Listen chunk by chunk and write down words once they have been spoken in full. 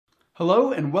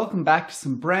Hello and welcome back to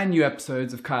some brand new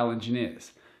episodes of KYLE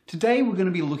Engineers. Today we're going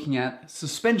to be looking at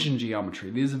suspension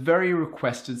geometry. This is a very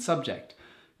requested subject.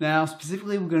 Now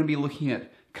specifically we're going to be looking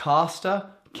at caster,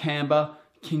 camber,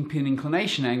 kingpin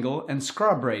inclination angle and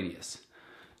scrub radius.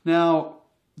 Now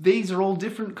these are all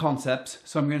different concepts,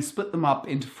 so I'm going to split them up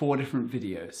into 4 different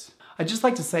videos. I'd just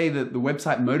like to say that the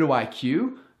website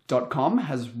motoiq.com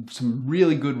has some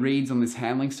really good reads on this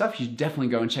handling stuff. You should definitely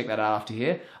go and check that out after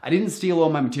here. I didn't steal all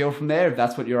my material from there, if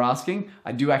that's what you're asking.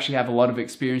 I do actually have a lot of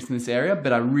experience in this area,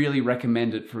 but I really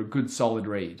recommend it for a good solid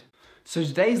read. So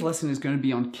today's lesson is going to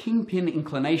be on kingpin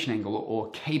inclination angle,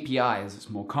 or KPI as it's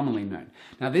more commonly known.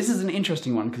 Now this is an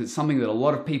interesting one because it's something that a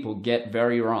lot of people get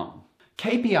very wrong.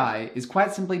 KPI is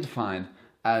quite simply defined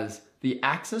as the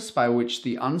axis by which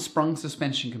the unsprung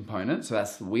suspension component, so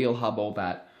that's the wheel, hub, all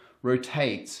that,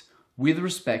 rotates with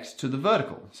respect to the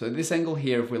vertical. So this angle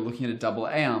here, if we're looking at a double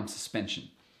A-arm suspension.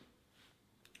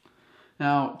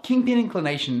 Now, kingpin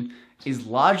inclination is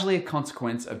largely a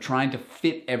consequence of trying to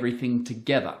fit everything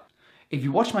together. If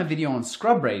you watch my video on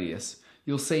scrub radius,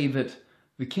 you'll see that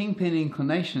the kingpin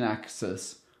inclination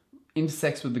axis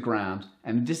intersects with the ground,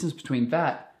 and the distance between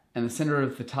that and the center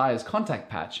of the tire's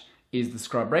contact patch is the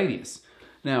scrub radius.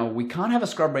 Now, we can't have a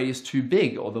scrub radius too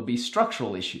big or there'll be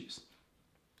structural issues.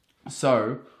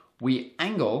 So we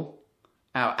angle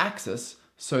our axis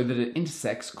so that it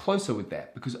intersects closer with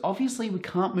that, because obviously we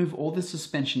can't move all the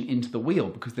suspension into the wheel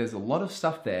because there's a lot of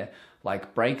stuff there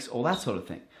like brakes, all that sort of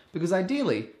thing. Because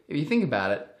ideally, if you think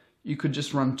about it, you could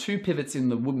just run 2 pivots in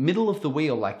the middle of the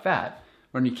wheel like that,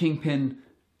 run your kingpin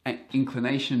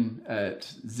inclination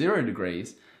at 0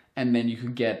 degrees, and then you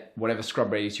could get whatever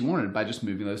scrub radius you wanted by just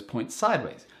moving those points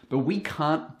sideways. But we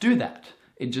can't do that.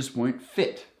 It just won't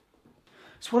fit.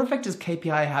 So what effect does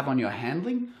KPI have on your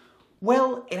handling?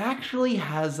 Well, it actually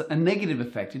has a negative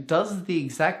effect. It does the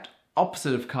exact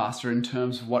opposite of caster in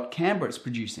terms of what camber it's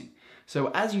producing.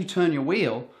 So as you turn your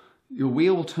wheel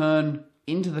will turn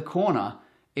into the corner.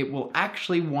 It will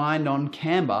actually wind on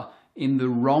camber in the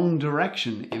wrong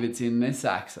direction if it's in this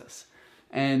axis.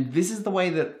 And this is the way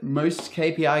that most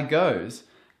KPI goes,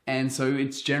 and so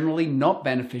it's generally not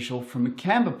beneficial from a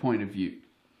camber point of view.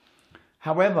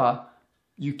 However,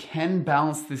 you can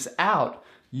balance this out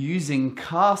using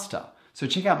caster. So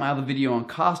check out my other video on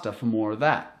caster for more of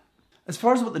that. As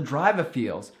far as what the driver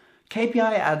feels,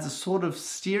 KPI adds a sort of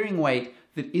steering weight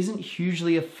that isn't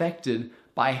hugely affected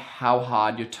by how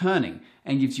hard you're turning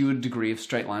and gives you a degree of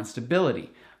straight line stability.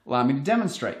 Allow me to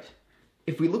demonstrate.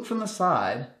 If we look from the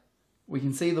side, we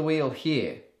can see the wheel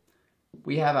here.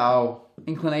 We have our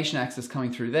inclination axis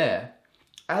coming through there.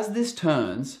 As this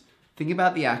turns, think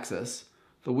about the axis.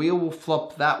 The wheel will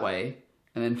flop that way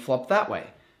and then flop that way.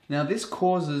 Now this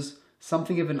causes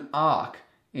something of an arc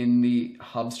in the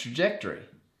hub's trajectory.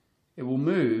 It will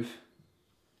move,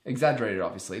 exaggerated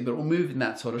obviously, but it will move in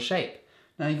that sort of shape.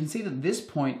 Now you can see that this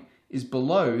point is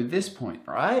below this point,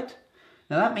 right?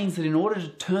 Now that means that in order to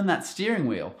turn that steering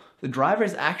wheel, the driver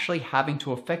is actually having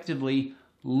to effectively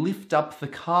lift up the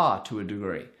car to a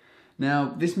degree.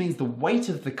 Now this means the weight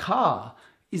of the car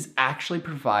is actually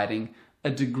providing a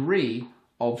degree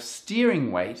of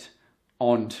steering weight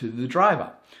onto the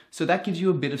driver. So that gives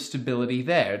you a bit of stability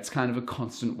there. It's kind of a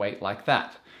constant weight like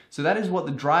that. So that is what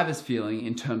the driver's feeling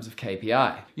in terms of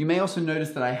KPI. You may also notice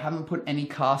that I haven't put any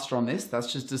caster on this.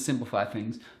 That's just to simplify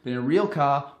things. But in a real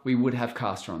car, we would have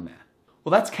caster on there.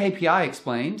 Well, that's KPI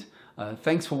explained.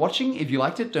 Thanks for watching. If you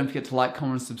liked it, don't forget to like,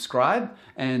 comment, and subscribe,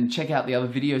 and check out the other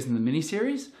videos in the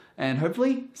mini-series. And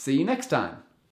hopefully, see you next time.